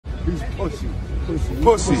He's pussy.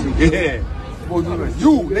 Pussy. Yeah.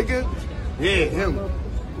 You, nigga. Yeah, him.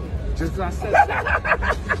 Just as I said so.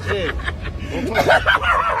 Yeah.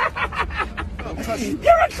 Don't touch you.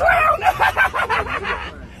 You're a clown!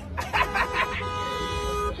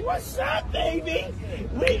 What's up, baby?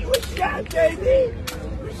 What's up, baby?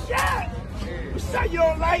 What's up? What's up? You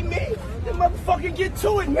don't like me? Then motherfucking get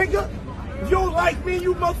to it, nigga. If you don't like me,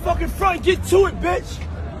 you motherfucking front, get to it, bitch.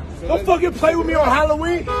 Don't fucking play with me on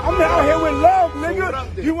Halloween. I'm out here with love,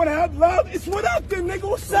 nigga. You wanna have love? It's what up then, nigga.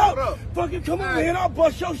 What's up? Fucking come over here and I'll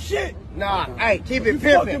bust your shit. Nah, hey, keep it pimpin'.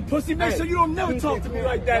 pimping. Fucking pussy, make sure you don't never talk to me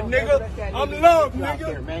like that, nigga. I'm love,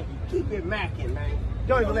 nigga. Man. Keep it macking, man.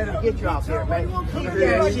 Don't even let him get you out here, man. Keep Like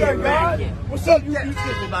that shit macking. What's up? You excuse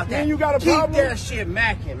me about that. Man, you got a problem? Keep that shit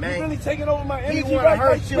macking, man. You really taking over my energy He wanna right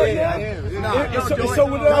hurt you. now? Nah, don't do it. So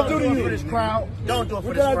what did I do to Don't do it you? for this crowd. Don't do it for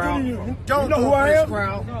What this did I crowd. do to you? Don't You know do who it for I this am?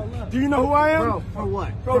 crowd. Do you know who I am? Bro, for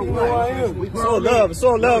what? Bro, do you know who I am? It's all love. It's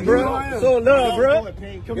all love, bro. It's all love, bro.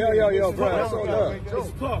 Yo, bro. It's all love.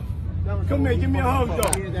 It's Puff. Come here, give me a hug,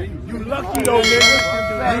 though. You lucky, though,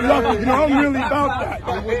 nigga. You lucky. You know, I'm really about that.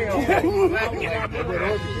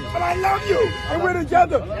 But I love you. And we're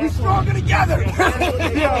together. We're stronger together. You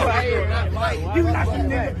lucky,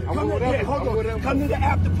 nigga. Come to the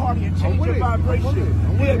after party and change your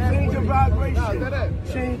vibration. Yeah, change your vibration.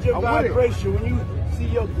 Change your vibration. When you see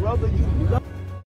your brother, you love